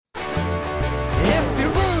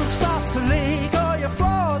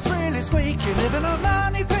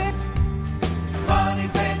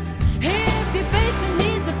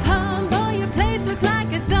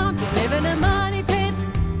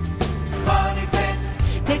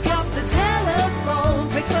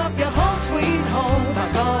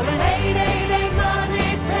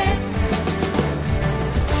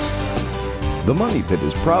The Money Pit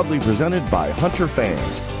is proudly presented by Hunter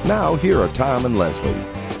Fans. Now, here are Tom and Leslie.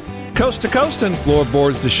 Coast to coast and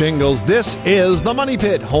floorboards to shingles, this is the Money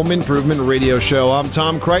Pit Home Improvement Radio Show. I'm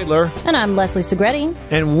Tom Kreitler. And I'm Leslie Segretti.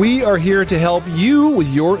 And we are here to help you with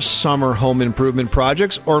your summer home improvement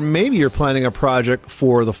projects, or maybe you're planning a project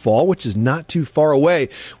for the fall, which is not too far away.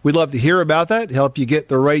 We'd love to hear about that, help you get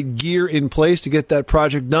the right gear in place to get that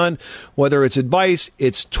project done, whether it's advice,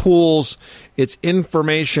 it's tools, it's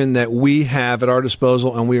information that we have at our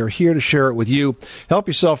disposal, and we are here to share it with you. Help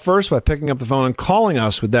yourself first by picking up the phone and calling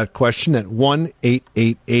us with that question at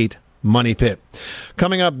 1-888-MONEY-PIT.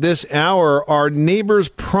 Coming up this hour, our neighbors'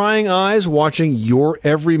 prying eyes watching your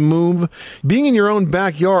every move. Being in your own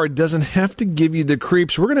backyard doesn't have to give you the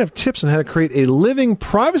creeps. We're going to have tips on how to create a living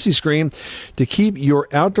privacy screen to keep your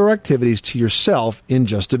outdoor activities to yourself in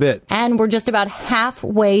just a bit. And we're just about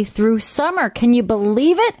halfway through summer. Can you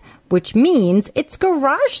believe it? Which means it's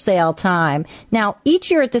garage sale time. Now, each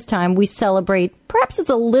year at this time, we celebrate, perhaps it's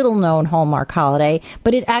a little-known Hallmark holiday,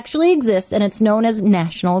 but it actually exists, and it's known as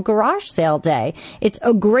National Garage Sale Day. It's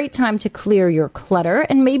a great time to clear your clutter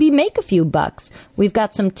and maybe make a few bucks. We've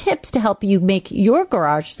got some tips to help you make your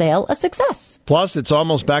garage sale a success. Plus, it's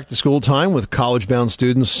almost back to school time with college-bound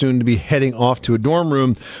students soon to be heading off to a dorm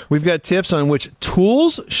room. We've got tips on which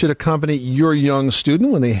tools should accompany your young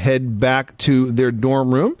student when they head back to their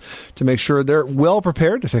dorm room to make sure they're well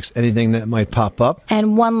prepared to fix anything that might pop up.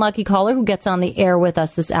 And one lucky caller who gets on the air with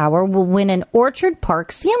us this hour will win an Orchard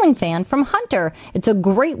Park ceiling fan from Hunter. It's a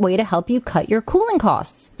great way to help you cut your cooling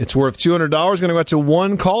costs. It's worth $200. Going to go out to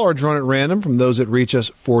one caller drawn at random from those that reach us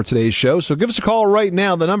for today's show. So give us a call right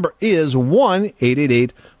now. The number is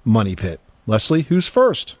 1-888-MONEY-PIT. Leslie, who's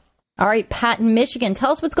first? All right, Pat in Michigan,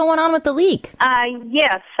 tell us what's going on with the leak.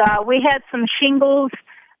 Yes, we had some shingles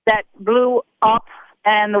that blew up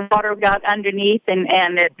and the water got underneath and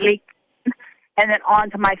it leaked and then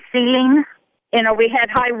onto my ceiling. You know, we had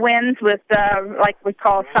high winds with, like we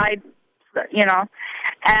call side,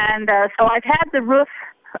 and so I've had the roof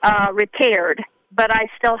repaired, but I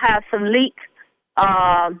still have some leak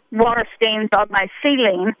water stains on my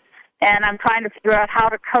ceiling, and I'm trying to figure out how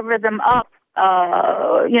to cover them up,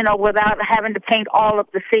 without having to paint all of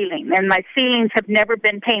the ceiling. And my ceilings have never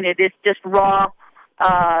been painted. It's just raw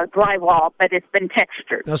drywall, but it's been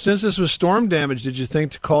textured. Now, since this was storm damage, did you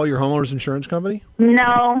think to call your homeowner's insurance company?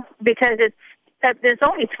 No, because there's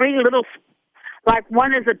only three little, like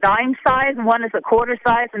one is a dime size, one is a quarter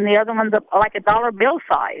size, and the other one's like a dollar bill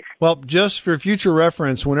size. Well, just for future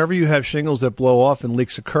reference, whenever you have shingles that blow off and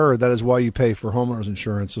leaks occur, that is why you pay for homeowner's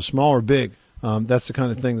insurance. So small or big, that's the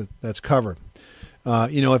kind of thing that's covered.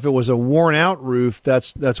 If it was a worn-out roof,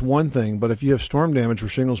 that's one thing. But if you have storm damage where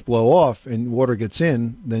shingles blow off and water gets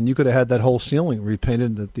in, then you could have had that whole ceiling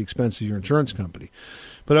repainted at the expense of your insurance company.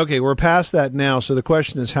 But okay, we're past that now. So the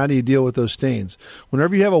question is, how do you deal with those stains?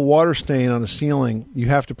 Whenever you have a water stain on a ceiling, you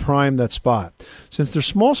have to prime that spot. Since there's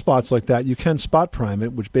small spots like that, you can spot prime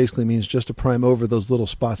it, which basically means just to prime over those little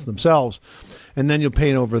spots themselves, and then you'll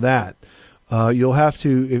paint over that. You'll have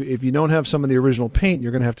to, if you don't have some of the original paint,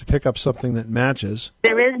 you're going to have to pick up something that matches.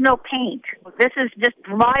 There is no paint. This is just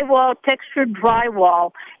drywall, textured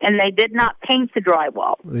drywall, and they did not paint the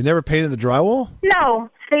drywall. They never painted the drywall? No.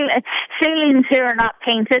 Ceilings here are not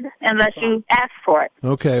painted unless you ask for it.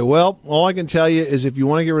 Okay, well, all I can tell you is if you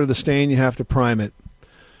want to get rid of the stain, you have to prime it.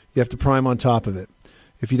 You have to prime on top of it.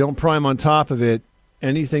 If you don't prime on top of it,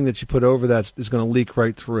 anything that you put over that is going to leak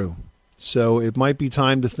right through. So it might be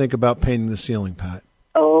time to think about painting the ceiling, Pat.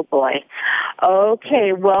 Oh, boy.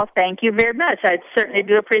 Okay, well, thank you very much. I certainly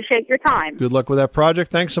do appreciate your time. Good luck with that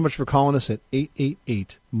project. Thanks so much for calling us at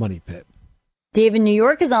 888-MONEY-PIT. Dave in New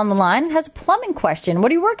York is on the line and has a plumbing question.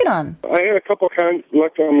 What are you working on? I had a couple of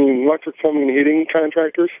electric plumbing and heating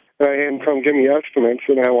contractors. I had them come give me estimates,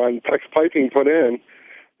 and I want PEX piping put in,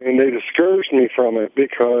 and they discouraged me from it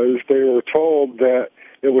because they were told that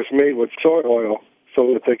it was made with soy oil,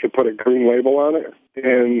 so that they could put a green label on it.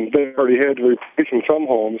 And they already had to replace in some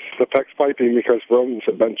homes the PEX piping because rodents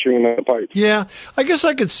had been chewing on the pipes. Yeah, I guess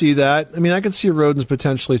I could see that. I mean, I could see rodents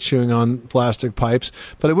potentially chewing on plastic pipes,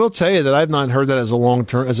 but I will tell you that I've not heard that as a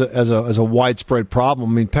long-term, as a widespread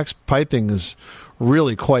problem. I mean, PEX piping is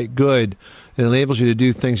really quite good. It enables you to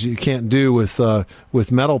do things you can't do with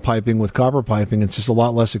metal piping, with copper piping. It's just a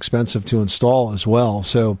lot less expensive to install as well.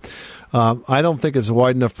 So I don't think it's a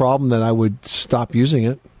wide enough problem that I would stop using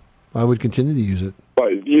it. I would continue to use it.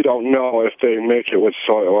 But you don't know if they make it with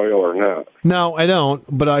soy oil or not. No, I don't.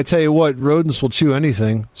 But I tell you what, rodents will chew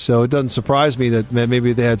anything. So it doesn't surprise me that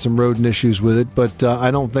maybe they had some rodent issues with it. But I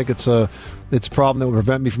don't think it's a problem that would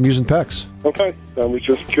prevent me from using PEX. Okay. I was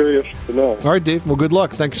just curious to know. All right, Dave. Well, good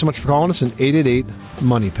luck. Thanks so much for calling us at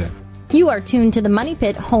 888-MONEY-PIT. You are tuned to the Money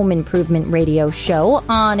Pit Home Improvement Radio Show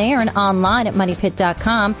on air and online at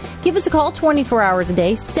moneypit.com. Give us a call 24 hours a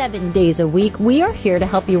day, 7 days a week. We are here to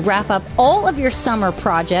help you wrap up all of your summer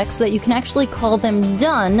projects so that you can actually call them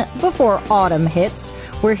done before autumn hits.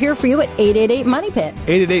 We're here for you at 888-MONEY-PIT.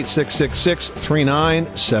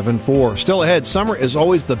 888-666-3974. Still ahead, summer is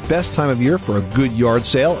always the best time of year for a good yard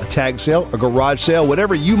sale, a tag sale, a garage sale,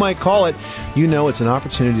 whatever you might call it. You know it's an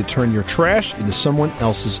opportunity to turn your trash into someone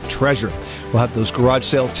else's treasure. We'll have those garage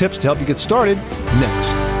sale tips to help you get started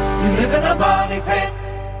next. You live in a money pit.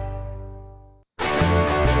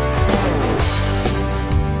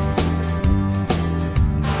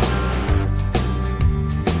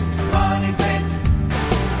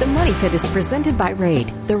 The Money Pit is presented by Raid.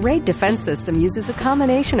 The Raid Defense System uses a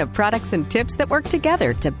combination of products and tips that work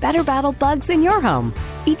together to better battle bugs in your home.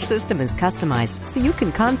 Each system is customized so you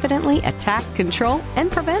can confidently attack, control,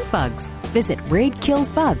 and prevent bugs. Visit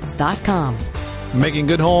raidkillsbugs.com. Making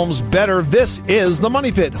good homes better. This is the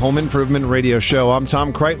Money Pit Home Improvement Radio Show. I'm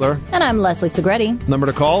Tom Kreitler. And I'm Leslie Segretti. Number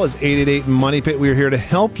to call is 888-MONEY-PIT. We're here to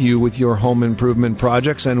help you with your home improvement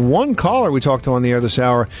projects. And one caller we talked to on the air this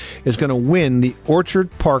hour is going to win the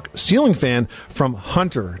Orchard Park ceiling fan from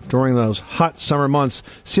Hunter. During those hot summer months,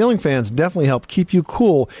 ceiling fans definitely help keep you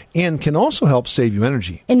cool and can also help save you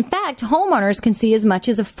energy. In fact, homeowners can see as much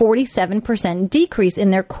as a 47% decrease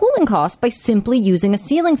in their cooling costs by simply using a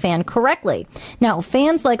ceiling fan correctly. Now,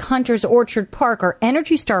 fans like Hunter's Orchard Park are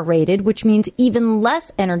Energy Star rated, which means even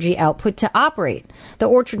less energy output to operate. The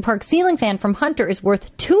Orchard Park ceiling fan from Hunter is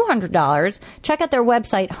worth $200. Check out their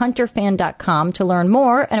website, hunterfan.com, to learn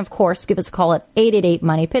more. And, of course, give us a call at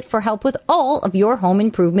 888-MONEY-PIT for help with all of your home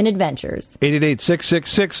improvement adventures.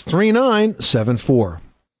 888-666-3974.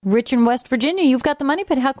 Rich in West Virginia, you've got the Money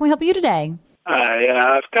Pit. How can we help you today?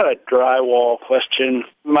 I've got a drywall question.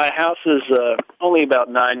 My house is only about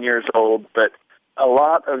 9 years old, but a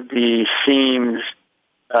lot of the seams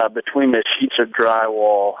between the sheets of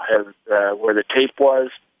drywall have where the tape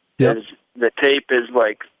was. Yep. The tape is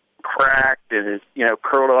like cracked and is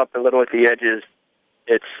curled up a little at the edges.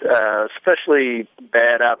 It's especially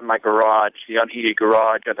bad out in my garage, the unheated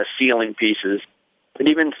garage, on the ceiling pieces, but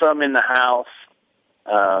even some in the house.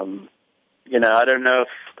 I don't know if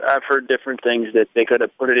I've heard different things that they could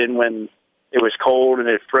have put it in when it was cold and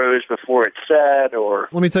it froze before it set, or...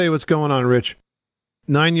 Let me tell you what's going on, Rich.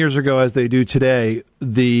 9 years ago, as they do today,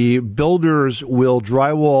 the builders will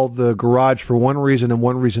drywall the garage for one reason and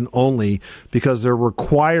one reason only, because they're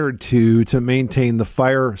required to maintain the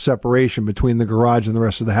fire separation between the garage and the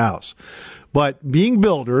rest of the house. But being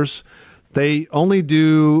builders, they only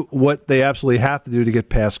do what they absolutely have to do to get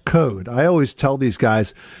past code. I always tell these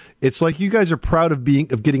guys, it's like you guys are proud of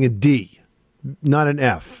getting a D, not an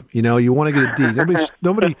F. You want to get a D.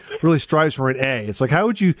 Nobody really strives for an A. It's like, how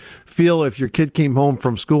would you feel if your kid came home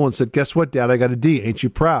from school and said, "Guess what, Dad? I got a D. Ain't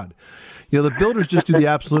you proud?" The builders just do the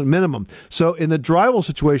absolute minimum. So in the drywall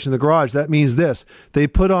situation in the garage, that means this. They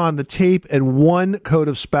put on the tape and one coat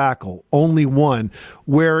of spackle, only one,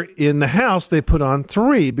 where in the house they put on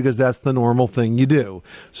 3 because that's the normal thing you do.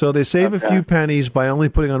 So they save a few pennies by only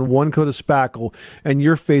putting on one coat of spackle, and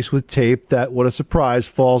you're faced with tape that, what a surprise,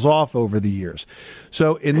 falls off over the years.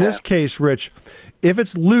 So in this case, Rich, if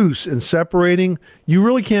it's loose and separating, you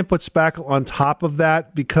really can't put spackle on top of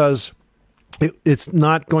that because it's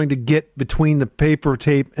not going to get between the paper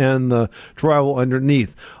tape and the drywall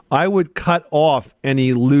underneath. I would cut off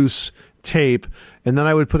any loose tape, and then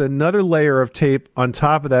I would put another layer of tape on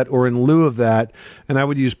top of that or in lieu of that, and I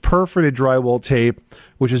would use perforated drywall tape,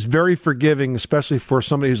 which is very forgiving, especially for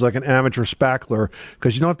somebody who's like an amateur spackler,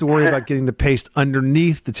 because you don't have to worry about getting the paste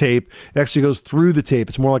underneath the tape. It actually goes through the tape.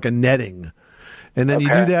 It's more like a netting. And then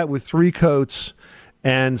you do that with 3 coats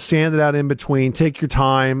and sand it out in between. Take your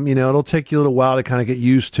time. It'll take you a little while to kind of get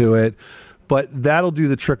used to it, but that'll do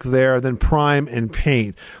the trick there. Then prime and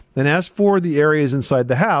paint. And as for the areas inside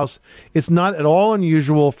the house, it's not at all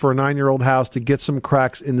unusual for a 9-year-old house to get some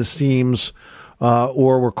cracks in the seams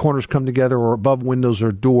or where corners come together or above windows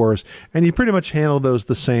or doors, and you pretty much handle those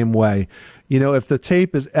the same way. If the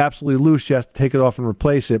tape is absolutely loose, you have to take it off and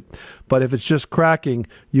replace it. But if it's just cracking,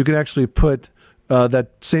 you can actually put that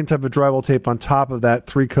same type of drywall tape on top of that,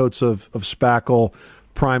 3 coats of spackle,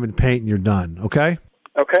 prime, and paint, and you're done. Okay?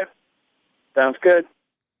 Okay. Sounds good.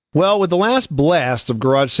 Well, with the last blast of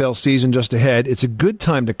garage sale season just ahead, it's a good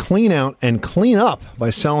time to clean out and clean up by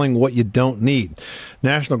selling what you don't need.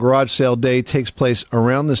 National Garage Sale Day takes place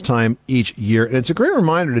around this time each year, and it's a great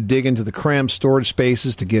reminder to dig into the crammed storage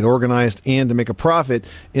spaces, to get organized, and to make a profit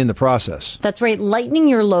in the process. That's right. Lightening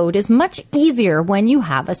your load is much easier when you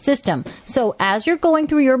have a system. So as you're going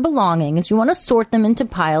through your belongings, you want to sort them into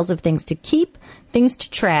piles of things to keep, things to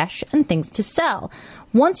trash, and things to sell.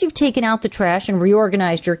 Once you've taken out the trash and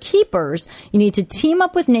reorganized your keepers, you need to team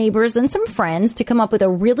up with neighbors and some friends to come up with a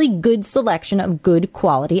really good selection of good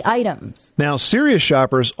quality items. Now, serious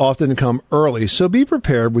shoppers often come early, so be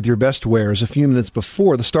prepared with your best wares a few minutes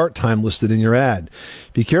before the start time listed in your ad.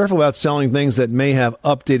 Be careful about selling things that may have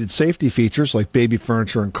updated safety features like baby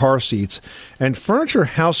furniture and car seats. And furniture,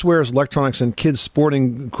 housewares, electronics, and kids'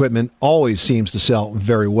 sporting equipment always seems to sell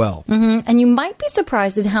very well. And you might be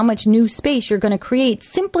surprised at how much new space you're going to create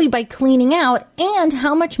simply by cleaning out, and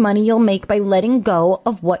how much money you'll make by letting go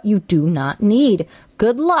of what you do not need.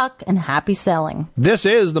 Good luck and happy selling. This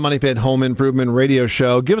is the Money Pit Home Improvement Radio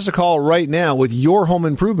Show. Give us a call right now with your home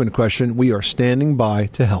improvement question. We are standing by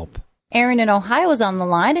to help. Erin in Ohio is on the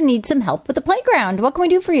line and needs some help with the playground. What can we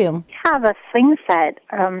do for you? I have a swing set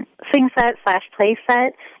 / play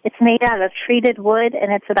set. It's made out of treated wood,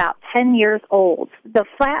 and it's about 10 years old. The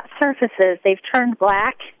flat surfaces, they've turned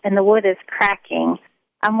black, and the wood is cracking.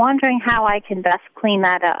 I'm wondering how I can best clean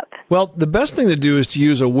that up. Well, the best thing to do is to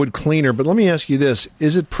use a wood cleaner, but let me ask you this.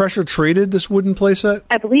 Is it pressure treated, this wooden playset?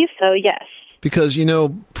 I believe so, yes. Because, you know,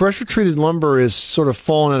 pressure-treated lumber is sort of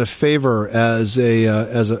fallen out of favor as a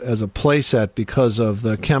playset because of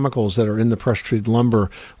the chemicals that are in the pressure-treated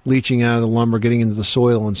lumber leaching out of the lumber, getting into the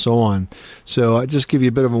soil, and so on. So I just give you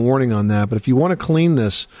a bit of a warning on that. But if you want to clean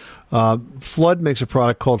this, Flood makes a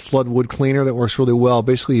product called Flood Wood Cleaner that works really well.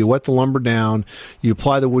 Basically, you wet the lumber down, you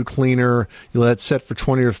apply the wood cleaner, you let it set for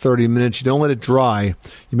 20 or 30 minutes. You don't let it dry.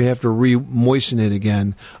 You may have to re-moisten it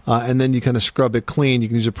again, and then you kind of scrub it clean. You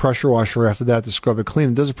can use a pressure washer after that to scrub it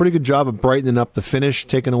clean. It does a pretty good job of brightening up the finish,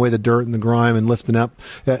 taking away the dirt and the grime and lifting up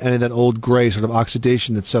any of that old gray sort of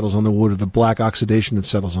oxidation that settles on the wood or the black oxidation that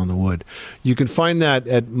settles on the wood. You can find that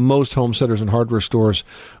at most home centers and hardware stores,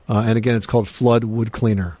 and again, it's called Flood Wood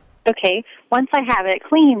Cleaner. Okay, once I have it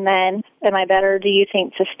clean, then, am I better, do you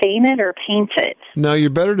think, to stain it or paint it? No,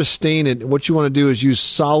 you're better to stain it. What you want to do is use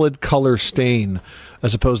solid color stain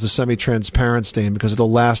as opposed to semi-transparent stain because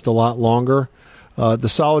it'll last a lot longer. The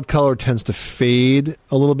solid color tends to fade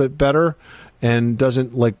a little bit better and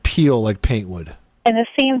doesn't like peel like paint would. And the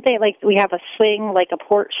same thing, like we have a swing, like a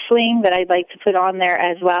porch swing that I'd like to put on there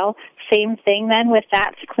as well. Same thing then with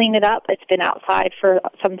that to clean it up. It's been outside for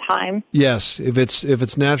some time. Yes, if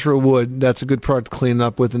it's natural wood, that's a good product to clean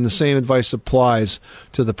up with. And the same advice applies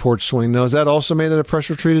to the porch swing. Now, is that also made out of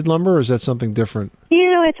pressure-treated lumber, or is that something different?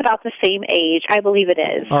 You know, it's about the same age. I believe it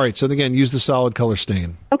is. All right, so again, use the solid color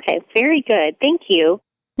stain. Okay, very good. Thank you.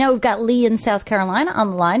 Now we've got Lee in South Carolina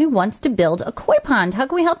on the line who wants to build a koi pond. How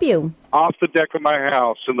can we help you? Off the deck of my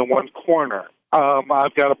house in the one corner,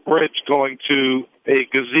 I've got a bridge going to a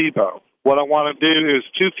gazebo. What I want to do is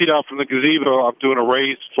 2 feet out from the gazebo, I'm doing a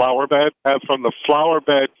raised flower bed. And from the flower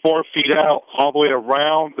bed 4 feet out, all the way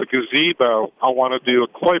around the gazebo, I want to do a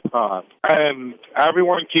koi pond. And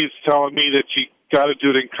everyone keeps telling me that you got to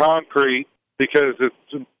do it in concrete because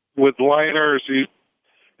it's with liners, it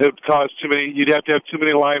would cause too many. You'd have to have too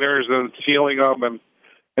many liners and sealing them, and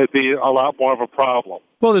it'd be a lot more of a problem.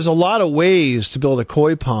 Well, there's a lot of ways to build a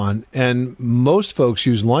koi pond, and most folks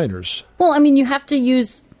use liners. Well, I mean, you have to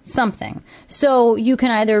use something. So you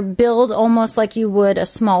can either build almost like you would a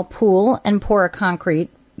small pool and pour a concrete,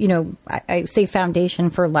 you know, I say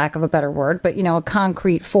foundation for lack of a better word, but, you know, a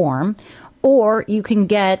concrete form. Or you can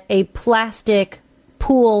get a plastic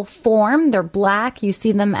pool form. They're black. You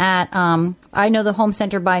see them at, I know the home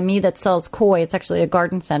center by me that sells koi. It's actually a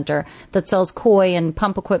garden center that sells koi and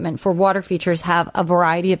pump equipment for water features have a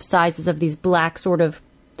variety of sizes of these black sort of,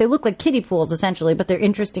 they look like kiddie pools essentially, but they're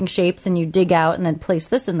interesting shapes and you dig out and then place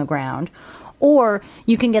this in the ground. Or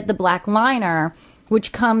you can get the black liner,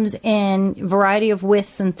 which comes in a variety of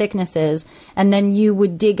widths and thicknesses, and then you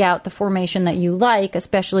would dig out the formation that you like,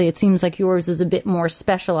 especially it seems like yours is a bit more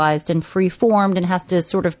specialized and free-formed and has to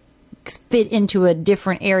sort of fit into a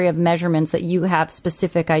different area of measurements that you have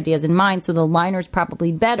specific ideas in mind. So the liner's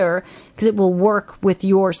probably better because it will work with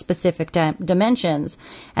your specific dimensions.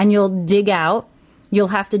 And you'll dig out. You'll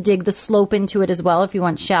have to dig the slope into it as well. If you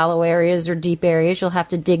want shallow areas or deep areas, you'll have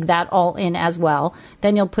to dig that all in as well.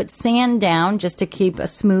 Then you'll put sand down just to keep a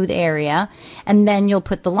smooth area. And then you'll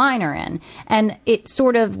put the liner in. And it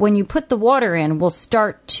sort of, when you put the water in, will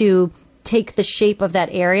start to take the shape of that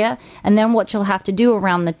area. And then what you'll have to do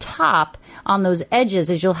around the top on those edges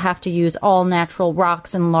is you'll have to use all natural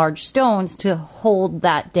rocks and large stones to hold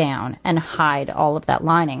that down and hide all of that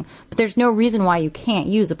lining. But there's no reason why you can't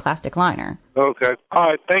use a plastic liner. Okay. All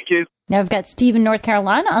right. Thank you. Now we've got Steve in North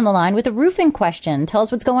Carolina on the line with a roofing question. Tell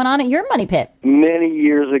us what's going on at your money pit. Many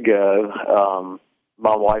years ago,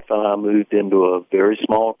 my wife and I moved into a very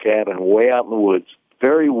small cabin way out in the woods,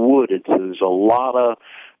 very wooded, so there's a lot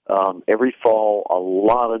of, every fall, a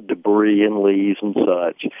lot of debris and leaves and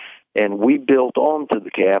such. And we built onto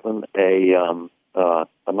the cabin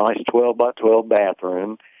a nice 12 by 12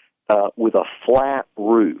 bathroom with a flat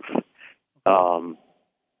roof.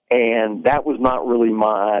 And that was not really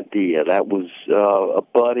my idea. That was a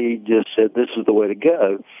buddy just said this is the way to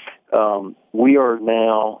go. We are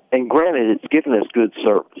now, and granted, it's given us good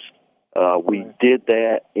service. We did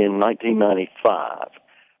that in 1995.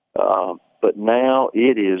 But now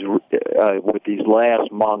it is, with these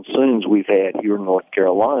last monsoons we've had here in North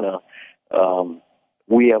Carolina,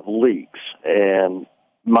 we have leaks. And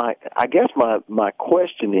I guess my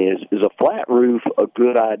question is a flat roof a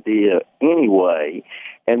good idea anyway?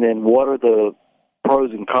 And then what are the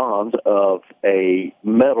pros and cons of a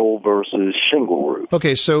metal versus shingle roof?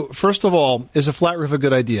 Okay, so first of all, is a flat roof a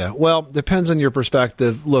good idea? Well, depends on your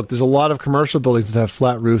perspective. Look, there's a lot of commercial buildings that have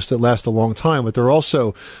flat roofs that last a long time, but they're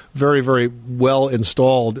also very, very well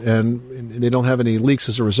installed, and they don't have any leaks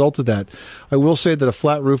as a result of that. I will say that a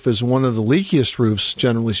flat roof is one of the leakiest roofs,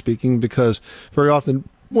 generally speaking, because very often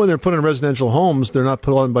when they're put in residential homes, they're not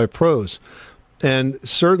put on by pros. And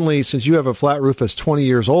certainly, since you have a flat roof that's 20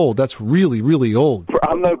 years old, that's really, really old.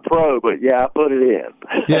 I'm no pro, but yeah, I put it in.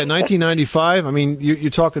 Yeah, 1995. I mean, you're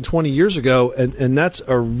talking 20 years ago, and that's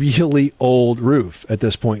a really old roof at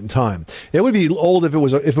this point in time. It would be old if it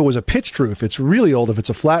was a pitched roof. It's really old if it's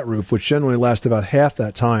a flat roof, which generally lasts about half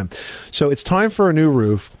that time. So it's time for a new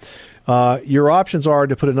roof. Your options are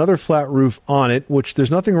to put another flat roof on it, which there's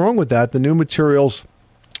nothing wrong with that. The new materials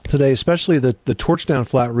today, especially the torch down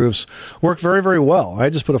flat roofs, work very, very well. I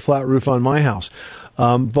just put a flat roof on my house.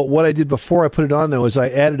 But what I did before I put it on, though, is I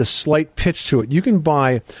added a slight pitch to it. You can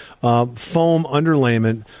buy foam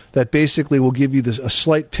underlayment that basically will give you a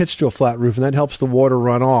slight pitch to a flat roof, and that helps the water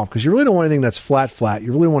run off, because you really don't want anything that's flat.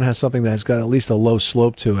 You really want to have something that's got at least a low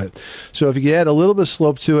slope to it. So if you add a little bit of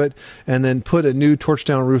slope to it and then put a new torch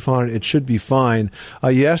down roof on it, it should be fine.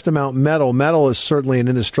 You asked about metal. Metal is certainly an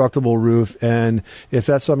indestructible roof, and if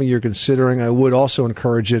that's something you're considering, I would also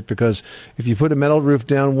encourage it, because if you put a metal roof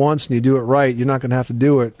down once and you do it right, you're not going to have to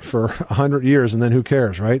do it for 100 years, and then who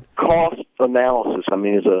cares, right? Cost analysis. I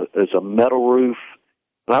mean, is a metal roof,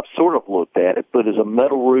 and I've sort of looked at it, but is a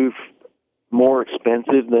metal roof more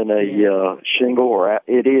expensive than a shingle? Or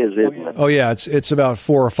it is, isn't it? Oh, yeah. It's about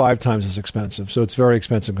 4 or 5 times as expensive, so it's very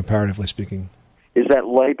expensive comparatively speaking. Is that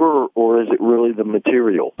labor, or is it really the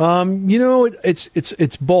material?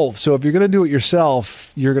 It's both. So if you're going to do it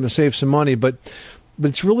yourself, you're going to save some money, but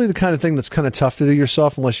it's really the kind of thing that's kind of tough to do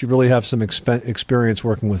yourself unless you really have some experience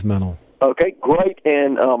working with metal. Okay, great.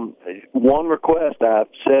 And one request, I've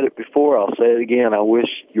said it before, I'll say it again. I wish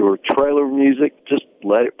your trailer music, just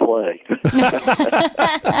let it play.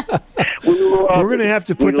 We're going to have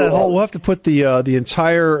to put we'll have to put the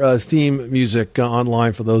entire theme music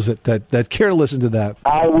online for those that care to listen to that.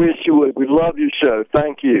 I wish you would. We love your show.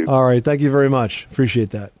 Thank you. All right. Thank you very much.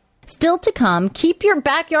 Appreciate that. Still to come, keep your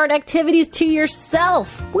backyard activities to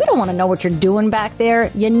yourself. We don't want to know what you're doing back there.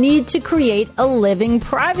 You need to create a living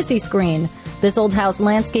privacy screen. This old house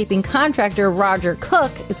landscaping contractor, Roger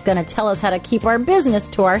Cook, is going to tell us how to keep our business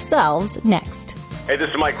to ourselves next. Hey, this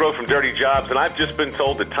is Mike Rowe from Dirty Jobs, and I've just been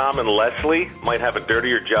told that Tom and Leslie might have a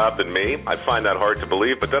dirtier job than me. I find that hard to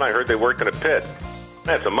believe, but then I heard they work in a pit.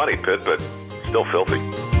 That's a money pit, but still filthy.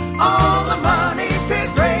 On the Money Pit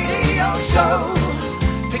Radio Show.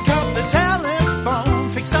 Pick up the telephone,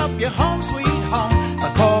 fix up your home sweet home by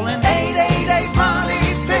calling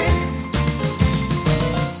 888-MONEY-PIT.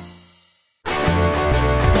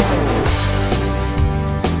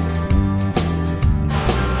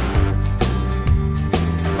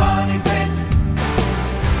 Money Pit.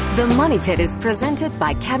 The Money Pit is presented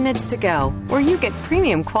by Cabinets to Go, where you get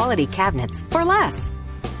premium quality cabinets for less.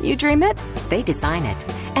 You dream it, they design it,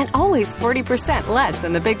 and always 40% less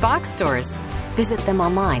than the big box stores. Visit them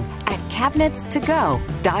online at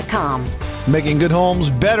cabinetstogo.com. Making good homes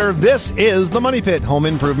better. This is the Money Pit Home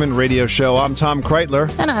Improvement Radio Show. I'm Tom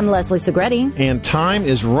Kreitler. And I'm Leslie Segretti. And time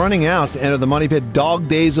is running out to enter the Money Pit Dog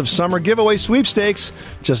Days of Summer giveaway sweepstakes.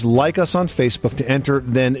 Just like us on Facebook to enter,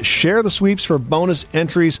 then share the sweeps for bonus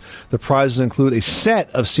entries. The prizes include a set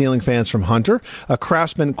of ceiling fans from Hunter, a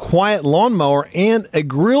Craftsman quiet lawnmower, and a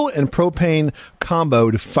grill and propane combo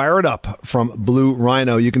to fire it up from Blue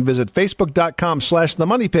Rhino. You can visit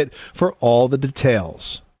facebook.com/themoneypit for all the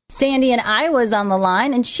details. Sandy in Iowa's on the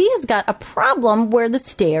line, and she has got a problem where the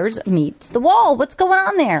stairs meets the wall. What's going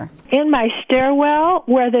on there? In my stairwell,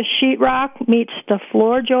 where the sheetrock meets the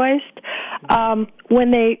floor joist,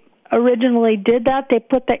 when they originally did that, they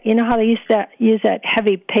put that, you know how they used to use that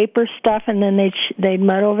heavy paper stuff, and then they'd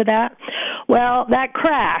mud over that? Well, that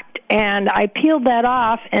cracked, and I peeled that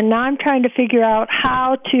off, and now I'm trying to figure out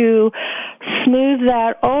how to smooth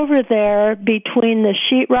that over there between the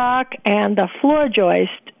sheetrock and the floor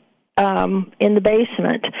joist in the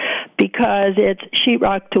basement, because it's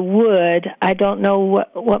sheetrock to wood. I don't know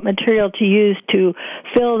what material to use to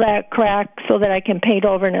fill that crack so that I can paint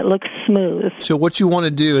over and it looks smooth. So what you want to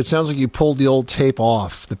do, it sounds like you pulled the old tape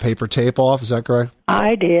off, the paper tape off. Is that correct?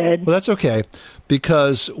 I did. Well, that's okay,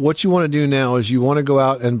 because what you want to do now is you want to go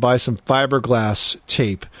out and buy some fiberglass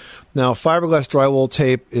tape. Now, fiberglass drywall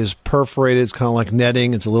tape is perforated. It's kind of like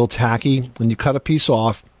netting. It's a little tacky. And you cut a piece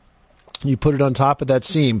off. You put it on top of that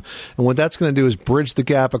seam, and what that's going to do is bridge the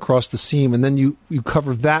gap across the seam, and then you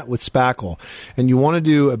cover that with spackle. And you want to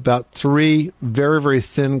do about 3 very, very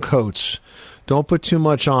thin coats. Don't put too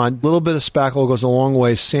much on. A little bit of spackle goes a long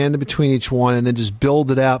way. Sand in between each one, and then just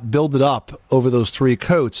build it up over those 3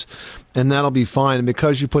 coats, and that'll be fine. And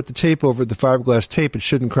because you put the tape over the fiberglass tape, it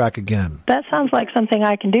shouldn't crack again. That sounds like something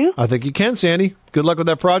I can do. I think you can, Sandy. Good luck with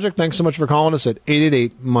that project. Thanks so much for calling us at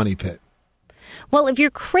 888-MONEY-PIT. Well, if you're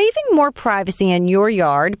craving more privacy in your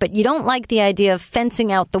yard, but you don't like the idea of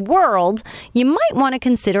fencing out the world, you might want to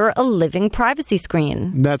consider a living privacy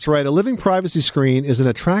screen. That's right. A living privacy screen is an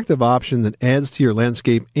attractive option that adds to your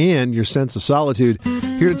landscape and your sense of solitude.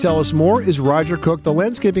 Here to tell us more is Roger Cook, the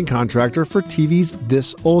landscaping contractor for TV's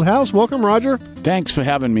This Old House. Welcome, Roger. Thanks for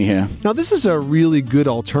having me here. Now, this is a really good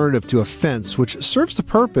alternative to a fence, which serves the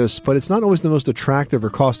purpose, but it's not always the most attractive or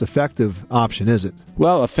cost-effective option, is it?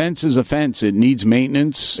 Well, a fence is a fence. It needs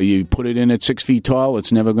maintenance. You put it in at 6 feet tall,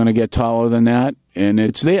 it's never going to get taller than that, and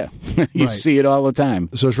it's there. You Right. see it all the time.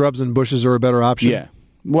 So shrubs and bushes are a better option? Yeah.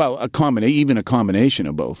 Well, even a combination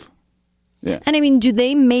of both. Yeah. And I mean, do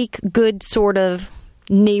they make good sort of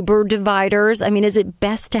neighbor dividers? I mean, is it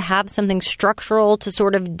best to have something structural to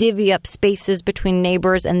sort of divvy up spaces between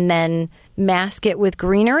neighbors and then mask it with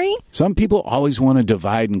greenery? Some people always want to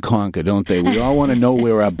divide and conquer, don't they? We all want to know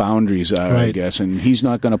where our boundaries are, Right. I guess, and he's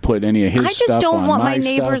not going to put any of his I stuff just don't on want my my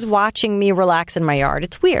neighbors stuff. watching me relax in my yard.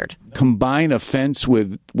 It's weird. Combine a fence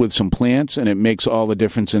with some plants, and it makes all the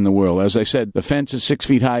difference in the world. As I said, the fence is 6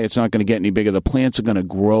 feet high. It's not going to get any bigger. The plants are going to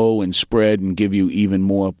grow and spread and give you even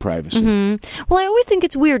more privacy. Mm-hmm. Well, I always think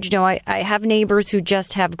it's weird. You know, I have neighbors who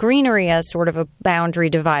just have greenery as sort of a boundary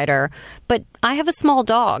divider, but I have a small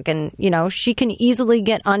dog, and, you know, she can easily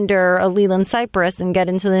get under a Leland cypress and get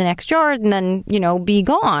into the next yard and then, you know, be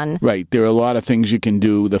gone. Right. There are a lot of things you can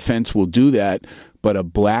do. The fence will do that, but a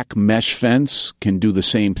black mesh fence can do the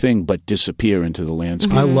same thing but disappear into the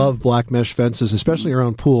landscape. I love black mesh fences, especially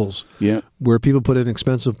around pools. Yeah. Where people put in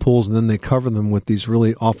expensive pools and then they cover them with these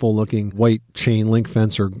really awful looking white chain link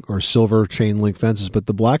fence or silver chain link fences. But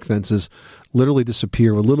the black fences literally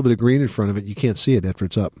disappear with a little bit of green in front of it. You can't see it after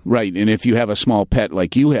it's up. Right. And if you have a small pet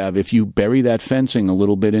like you have, if you bury that fencing a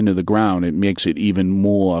little bit into the ground, it makes it even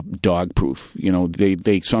more dog proof. You know,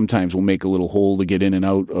 they sometimes will make a little hole to get in and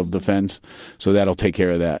out of the fence. So that'll take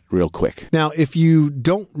care of that real quick. Now, if you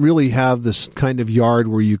don't really have this kind of yard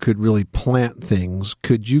where you could really plant things,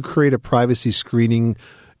 could you create a privacy screening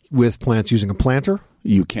with plants using a planter?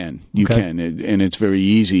 You can. You can. And it's very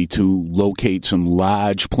easy to locate some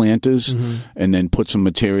large planters and then put some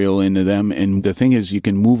material into them. And the thing is, you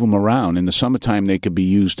can move them around. In the summertime, they could be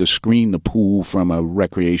used to screen the pool from a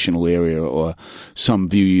recreational area or some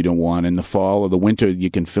view you don't want. In the fall or the winter, you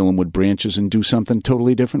can fill them with branches and do something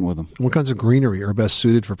totally different with them. What kinds of greenery are best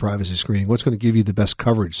suited for privacy screening? What's going to give you the best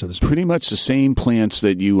coverage, so to speak? Pretty much the same plants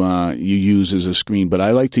that you use as a screen, but I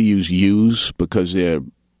like to use yews because they're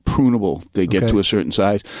prunable. They get to a certain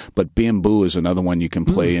size, but bamboo is another one you can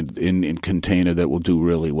play in container that will do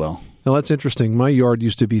really well. Now, that's interesting. My yard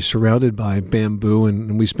used to be surrounded by bamboo,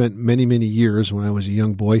 and we spent many, many years when I was a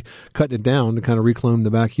young boy cutting it down to kind of reclaim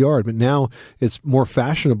the backyard. But now it's more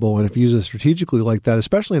fashionable, and if you use it strategically like that,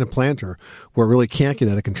 especially in a planter where it really can't get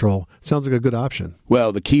out of control, it sounds like a good option.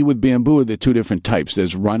 Well, the key with bamboo are the two different types.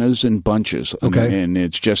 There's runners and bunches. Okay. And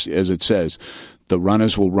it's just as it says. The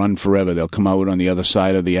runners will run forever. They'll come out on the other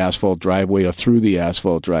side of the asphalt driveway or through the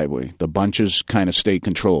asphalt driveway. The bunches kind of stay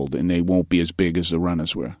controlled, and they won't be as big as the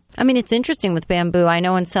runners were. I mean, it's interesting with bamboo. I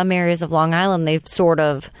know in some areas of Long Island, they've sort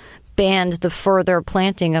of banned the further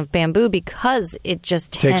planting of bamboo because it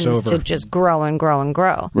just tends to just grow and grow and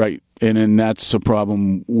grow. Right. And that's a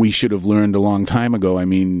problem we should have learned a long time ago. I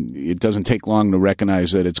mean, it doesn't take long to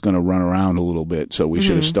recognize that it's going to run around a little bit, so we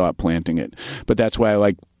should have stopped planting it. But that's why I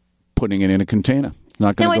like putting it in a container.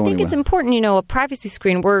 Not going to go I think anywhere. it's important, a privacy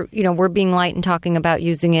screen. We're being light and talking about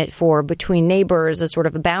using it for between neighbors as sort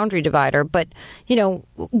of a boundary divider. But,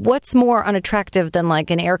 what's more unattractive than like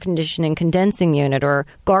an air conditioning condensing unit or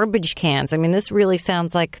garbage cans? I mean, this really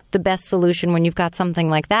sounds like the best solution when you've got something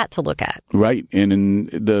like that to look at. Right. And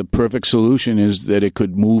the perfect solution is that it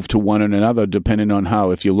could move to one and another depending on how.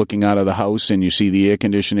 If you're looking out of the house and you see the air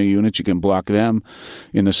conditioning units, you can block them.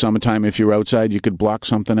 In the summertime, if you're outside, you could block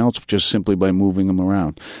something else just simply by moving them around.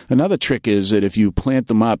 Another trick is that if you plant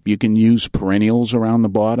them up, you can use perennials around the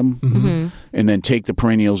bottom and then take the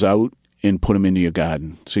perennials out and put them into your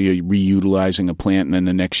garden. So you're reutilizing a plant, and then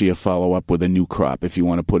the next year follow up with a new crop. If you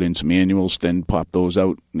want to put in some annuals, then pop those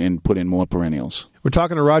out and put in more perennials. We're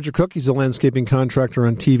talking to Roger Cook. He's a landscaping contractor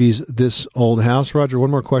on TV's This Old House. Roger,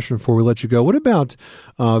 one more question before we let you go. What about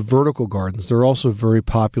vertical gardens? They're also very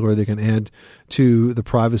popular. They can add to the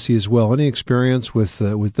privacy as well. Any experience with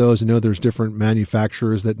those? I know there's different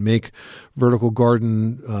manufacturers that make vertical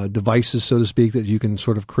garden devices, so to speak, that you can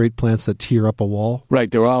sort of create plants that tear up a wall.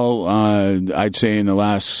 Right. They're all, I'd say in the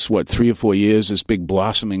last, 3 or 4 years, this big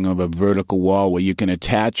blossoming of a vertical wall where you can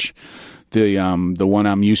attach. The one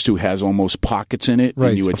I'm used to has almost pockets in it,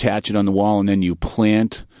 right. And you attach it on the wall, and then you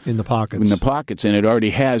plant in the pockets. And it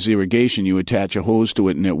already has irrigation. You attach a hose to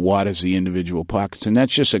it, and it waters the individual pockets, and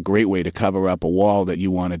that's just a great way to cover up a wall that you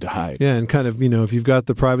wanted to hide. Yeah, and kind of if you've got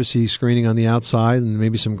the privacy screening on the outside and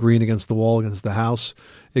maybe some green against the wall against the house,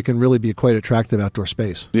 it can really be a quite attractive outdoor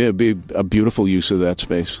space. Yeah, it'd be a beautiful use of that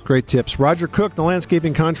space. Great tips. Roger Cook, the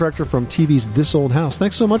landscaping contractor from TV's This Old House.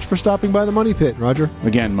 Thanks so much for stopping by the Money Pit, Roger.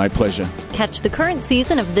 Again, my pleasure. Catch the current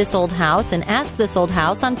season of This Old House and Ask This Old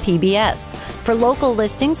House on PBS. For local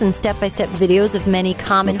listings and step-by-step videos of many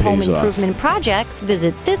common home improvement projects,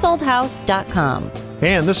 visit thisoldhouse.com.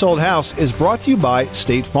 And This Old House is brought to you by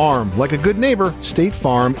State Farm. Like a good neighbor, State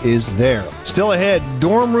Farm is there. Still ahead,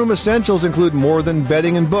 dorm room essentials include more than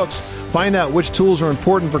bedding and books. Find out which tools are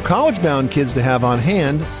important for college-bound kids to have on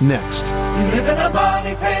hand next. You live in a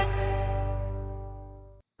money pit.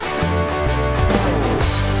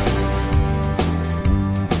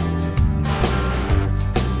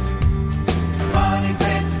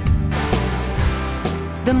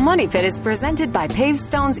 The Money Pit is presented by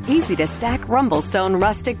Pavestone's easy-to-stack Rumblestone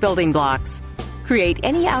rustic building blocks. Create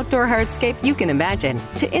any outdoor hardscape you can imagine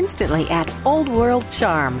to instantly add old-world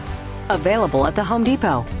charm. Available at the Home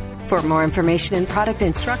Depot. For more information and product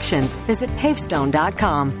instructions, visit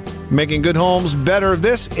pavestone.com. Making good homes better.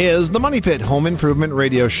 This is the Money Pit Home Improvement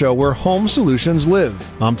Radio Show, where home solutions live.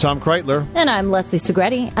 I'm Tom Kreitler. And I'm Leslie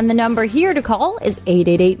Segretti. And the number here to call is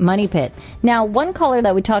 888-MONEY-PIT. Now, one caller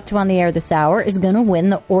that we talked to on the air this hour is going to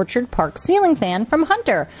win the Orchard Park ceiling fan from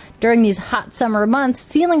Hunter. During these hot summer months,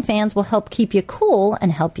 ceiling fans will help keep you cool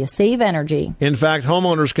and help you save energy. In fact,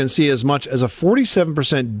 homeowners can see as much as a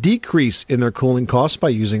 47% decrease in their cooling costs by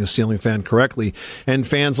using a ceiling fan correctly. And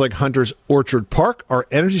fans like Hunter's Orchard Park are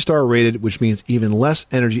Energy Star rated, which means even less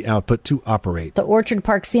energy output to operate. The Orchard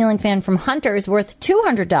Park ceiling fan from Hunter is worth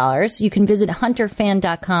 $200. You can visit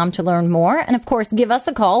hunterfan.com to learn more. And, of course, give us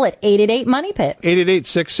a call at 888-MONEY-PIT.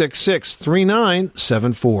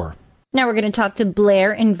 888-666-3974. Now we're going to talk to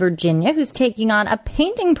Blair in Virginia, who's taking on a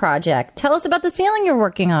painting project. Tell us about the ceiling you're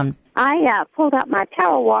working on. I pulled out my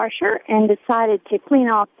power washer and decided to clean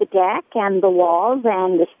off the deck and the walls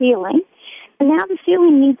and the ceiling. And now the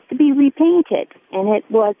ceiling needs to be repainted. And it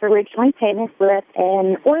was originally painted with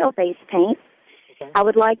an oil-based paint. I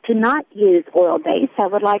would like to not use oil-based. I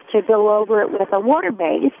would like to go over it with a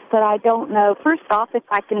water-based, but I don't know, first off, if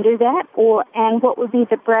I can do that, and what would be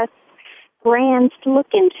the best brands to look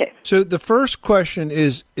into. So the first question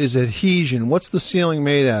is adhesion. What's the ceiling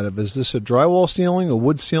made out of? Is this a drywall ceiling, a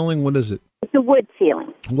wood ceiling? What is it? It's a wood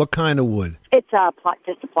ceiling. What kind of wood? It's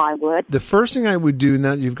just a plywood. The first thing I would do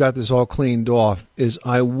now that you've got this all cleaned off is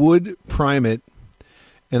I would prime it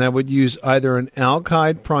and I would use either an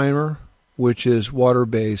alkyd primer, which is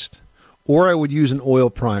water-based, or I would use an oil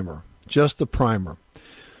primer, just the primer.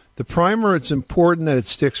 The primer, it's important that it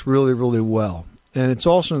sticks really, really well. And it's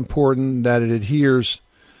also important that it adheres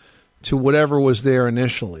to whatever was there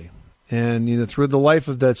initially. And, through the life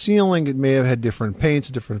of that ceiling, it may have had different paints,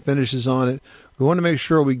 different finishes on it. We want to make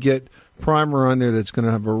sure we get primer on there that's going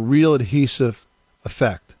to have a real adhesive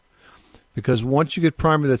effect. Because once you get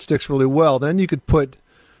primer that sticks really well, then you could put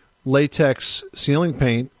latex ceiling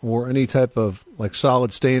paint or any type of like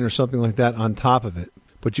solid stain or something like that on top of it.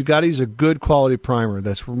 But you got to use a good quality primer.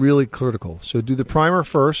 That's really critical. So do the primer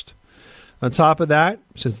first. On top of that,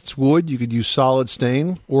 since it's wood, you could use solid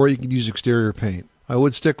stain or you could use exterior paint. I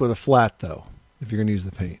would stick with a flat, though, if you're going to use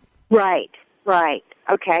the paint. Right.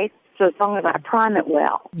 Okay. So as long as I prime it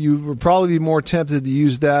well. You would probably be more tempted to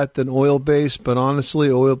use that than oil-based, but honestly,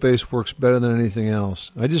 oil-based works better than anything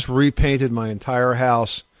else. I just repainted my entire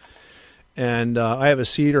house, and I have a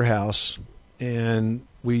cedar house, and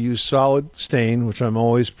we use solid stain, which I'm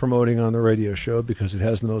always promoting on the radio show because it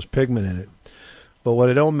has the most pigment in it. But what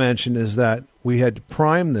I don't mention is that we had to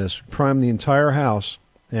prime the entire house.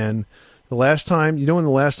 And the last time, when the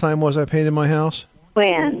last time was I painted my house?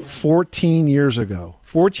 When? 14 years ago.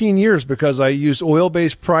 14 years because I used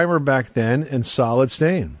oil-based primer back then and solid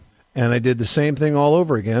stain. And I did the same thing all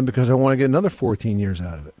over again because I want to get another 14 years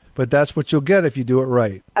out of it. But that's what you'll get if you do it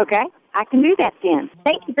right. Okay. I can do that then.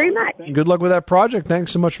 Thank you very much. Good luck with that project.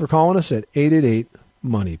 Thanks so much for calling us at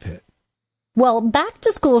 888-MONEY-PIT. Well,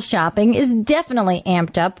 back-to-school shopping is definitely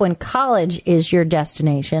amped up when college is your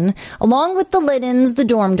destination. Along with the linens, the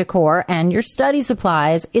dorm decor, and your study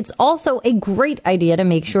supplies, it's also a great idea to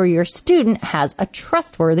make sure your student has a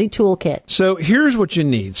trustworthy toolkit. So here's what you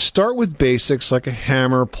need. Start with basics like a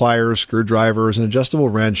hammer, pliers, screwdrivers, an adjustable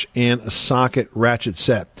wrench, and a socket ratchet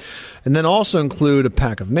set. And then also include a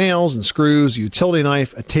pack of nails and screws, a utility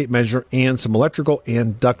knife, a tape measure, and some electrical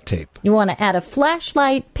and duct tape. You want to add a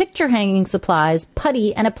flashlight, picture hanging supplies,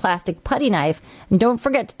 putty, and a plastic putty knife. And don't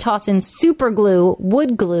forget to toss in super glue,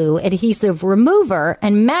 wood glue, adhesive remover,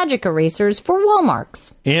 and magic erasers for wall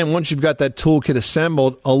marks. And once you've got that toolkit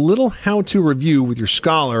assembled, a little how-to review with your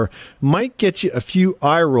scholar might get you a few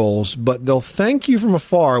eye rolls, but they'll thank you from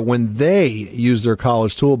afar when they use their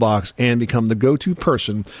college toolbox and become the go-to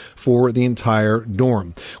person for the entire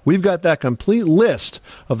dorm. We've got that complete list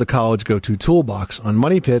of the college go-to toolbox on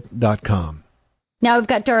moneypit.com. Now we've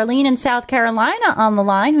got Darlene in South Carolina on the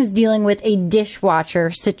line who's dealing with a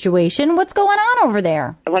dishwasher situation. What's going on over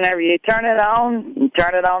there? Whenever you turn it on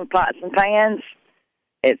pots and pans,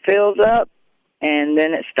 it fills up and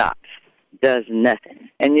then it stops. Does nothing.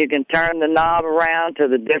 And you can turn the knob around to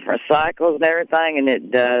the different cycles and everything, and it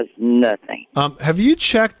does nothing. Have you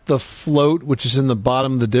checked the float, which is in the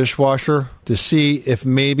bottom of the dishwasher, to see if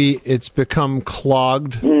maybe it's become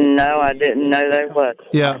clogged? No, I didn't know that was.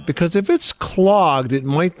 Yeah, because if it's clogged, it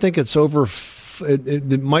might think it's over.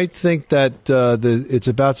 It might think that it's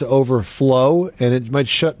about to overflow, and it might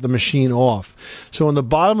shut the machine off. So on the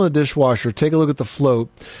bottom of the dishwasher, take a look at the float.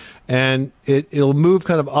 And it'll move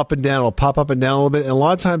kind of up and down. It'll pop up and down a little bit. And a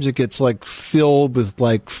lot of times it gets like filled with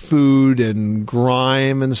like food and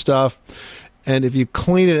grime and stuff. And if you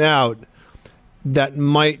clean it out, that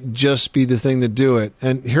might just be the thing to do it.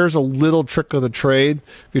 And here's a little trick of the trade.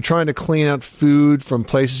 If you're trying to clean out food from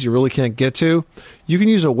places you really can't get to, you can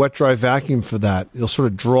use a wet-dry vacuum for that. It'll sort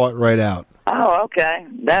of draw it right out. Oh, okay.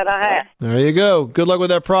 That I have. There you go. Good luck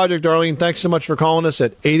with that project, Darlene. Thanks so much for calling us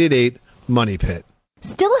at 888-MONEY-PIT.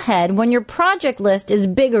 Still ahead, when your project list is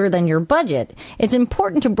bigger than your budget, it's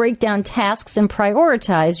important to break down tasks and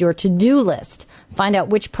prioritize your to-do list. Find out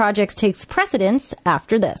which projects takes precedence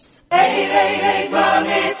after this. 888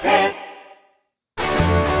 Money Pit.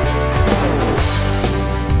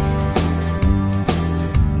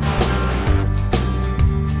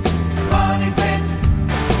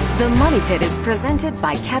 The Money Pit is presented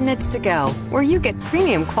by Cabinets to Go, where you get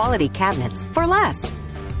premium quality cabinets for less.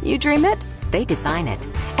 You dream it, they design it,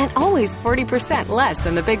 and always 40% less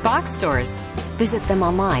than the big box stores. Visit them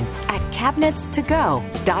online at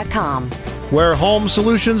cabinetstogo.com. Where home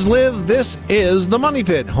solutions live, this is the Money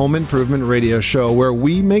Pit Home Improvement Radio Show, where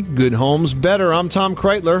we make good homes better. I'm Tom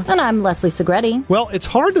Kreitler. And I'm Leslie Segretti. Well, it's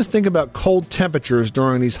hard to think about cold temperatures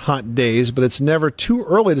during these hot days, but it's never too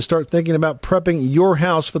early to start thinking about prepping your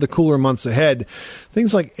house for the cooler months ahead.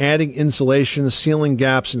 Things like adding insulation, sealing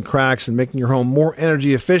gaps and cracks, and making your home more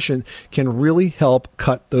energy efficient can really help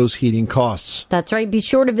cut those heating costs. That's right. Be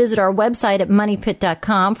sure to visit our website at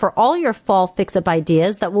moneypit.com for all your fall fix-up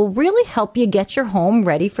ideas that will really help you get your home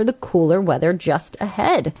ready for the cooler weather just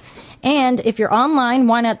ahead. And if you're online,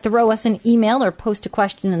 why not throw us an email or post a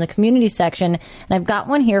question in the community section? And I've got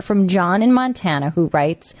one here from John in Montana who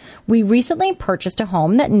writes, we recently purchased a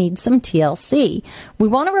home that needs some TLC. We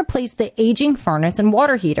want to replace the aging furnace and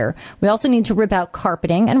water heater. We also need to rip out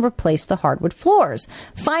carpeting and replace the hardwood floors.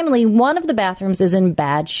 Finally, one of the bathrooms is in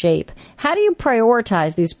bad shape. How do you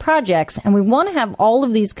prioritize these projects? And we want to have all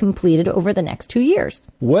of these completed over the next 2 years.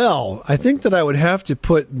 Well, I think that I would have to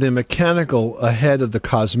put the mechanical ahead of the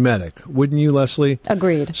cosmetic. Wouldn't you, Leslie?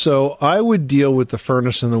 Agreed. So I would deal with the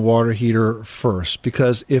furnace and the water heater first,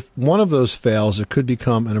 because if one of those fails, it could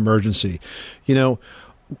become an emergency. You know,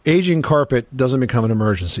 aging carpet doesn't become an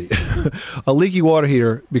emergency. A leaky water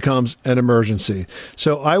heater becomes an emergency.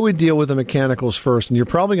 So I would deal with the mechanicals first, and you're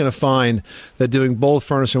probably going to find that doing both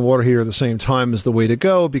furnace and water heater at the same time is the way to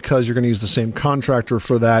go, because you're going to use the same contractor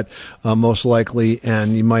for that, most likely,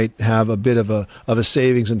 and you might have a bit of a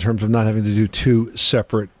savings in terms of not having to do two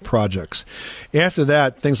separate projects. After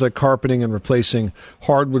that, things like carpeting and replacing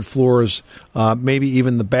hardwood floors, maybe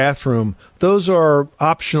even the bathroom, those are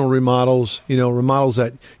optional remodels, remodels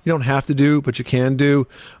that you don't have to do, but you can do.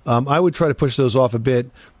 I would try to push those off a bit,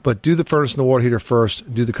 but do the furnace and the water heater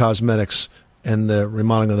first, do the cosmetics and the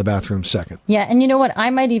remodeling of the bathroom second. Yeah, and you know what?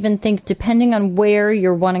 I might even think, depending on where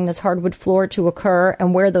you're wanting this hardwood floor to occur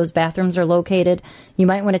and where those bathrooms are located, you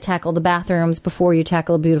might want to tackle the bathrooms before you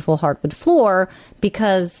tackle a beautiful hardwood floor,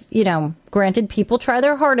 because, granted, people try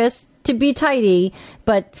their hardest to be tidy,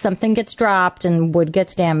 but something gets dropped and wood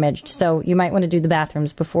gets damaged. So you might want to do the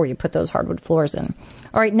bathrooms before you put those hardwood floors in.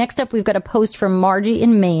 All right, next up, we've got a post from Margie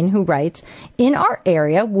in Maine who writes, in our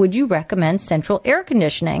area, would you recommend central air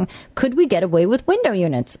conditioning? Could we get away with window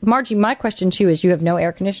units? Margie, my question to you is, you have no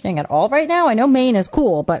air conditioning at all right now? I know Maine is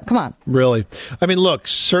cool, but come on. Really? I mean, look,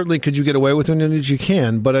 certainly could you get away with window units? You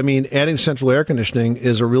can, but I mean, adding central air conditioning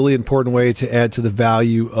is a really important way to add to the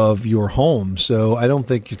value of your home. So I don't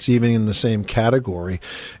think it's even in the same category.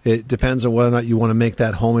 It depends on whether or not you want to make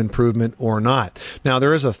that home improvement or not. Now,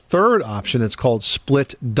 there is a third option. It's called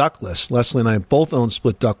split ductless. Leslie and I both own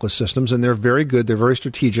split ductless systems, and they're very good. They're very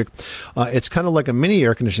strategic. It's kind of like a mini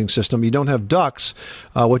air conditioning system. You don't have ducts.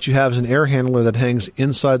 What you have is an air handler that hangs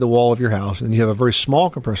inside the wall of your house, and you have a very small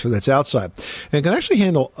compressor that's outside. And it can actually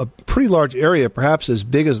handle a pretty large area, perhaps as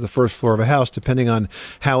big as the first floor of a house, depending on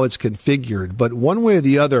how it's configured. But one way or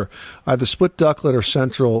the other, either split ductless or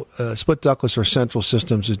central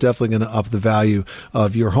systems is definitely going to up the value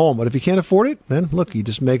of your home. But if you can't afford it, then look, you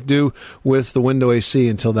just make do with the window AC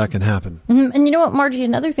until that can happen. Mm-hmm. And you know what, Margie,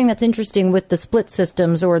 another thing that's interesting with the split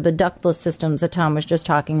systems or the ductless systems that Tom was just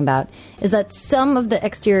talking about is that some of the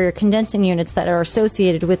exterior condensing units that are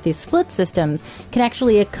associated with these split systems can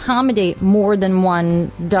actually accommodate more than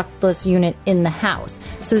one ductless unit in the house.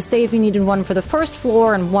 So say if you needed one for the first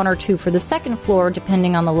floor and one or two for the second floor,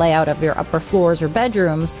 depending on the layout of your upper floors or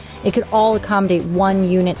bedrooms, it could all accommodate one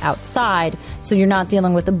unit outside, so you're not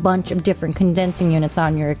dealing with a bunch of different condensing units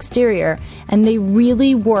on your exterior. And they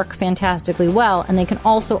really work fantastically well, and they can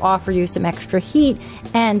also offer you some extra heat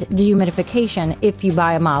and dehumidification if you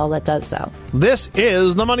buy a model that does so. This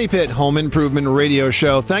is the Money Pit Home Improvement Radio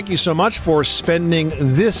Show. Thank you so much for spending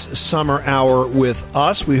this summer hour with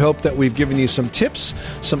us. We hope that we've given you some tips,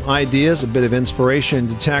 some ideas, a bit of inspiration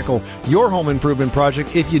to tackle your home improvement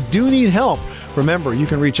project. If you do need help, remember, you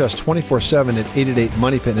can reach us 24/7 at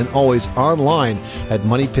 888-MONEYPIT and always online at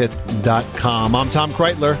moneypit.com. I'm Tom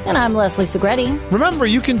Kreitler. And I'm Leslie Segretti. Remember,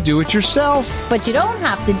 you can do it yourself, but you don't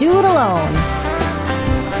have to do it alone.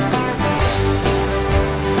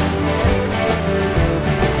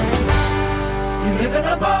 You live in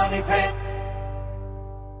a money pit.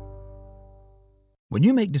 When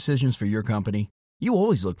you make decisions for your company, you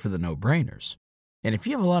always look for the no-brainers. And if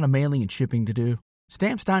you have a lot of mailing and shipping to do,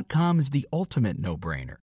 Stamps.com is the ultimate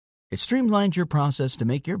no-brainer. It streamlines your process to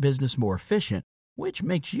make your business more efficient, which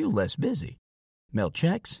makes you less busy. Mail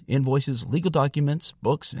checks, invoices, legal documents,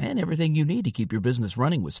 books, and everything you need to keep your business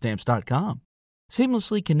running with Stamps.com.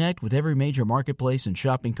 Seamlessly connect with every major marketplace and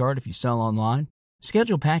shopping cart if you sell online.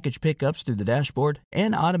 Schedule package pickups through the dashboard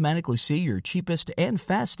and automatically see your cheapest and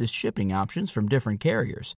fastest shipping options from different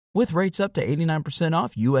carriers, with rates up to 89%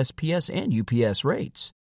 off USPS and UPS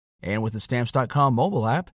rates. And with the Stamps.com mobile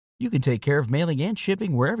app, you can take care of mailing and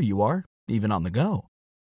shipping wherever you are, even on the go.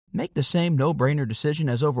 Make the same no-brainer decision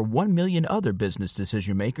as over 1 million other business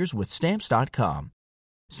decision makers with Stamps.com.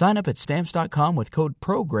 Sign up at Stamps.com with code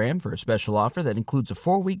PROGRAM for a special offer that includes a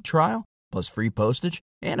 4-week trial, plus free postage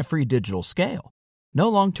and a free digital scale. No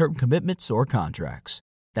long-term commitments or contracts.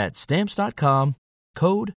 That's Stamps.com,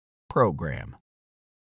 code PROGRAM.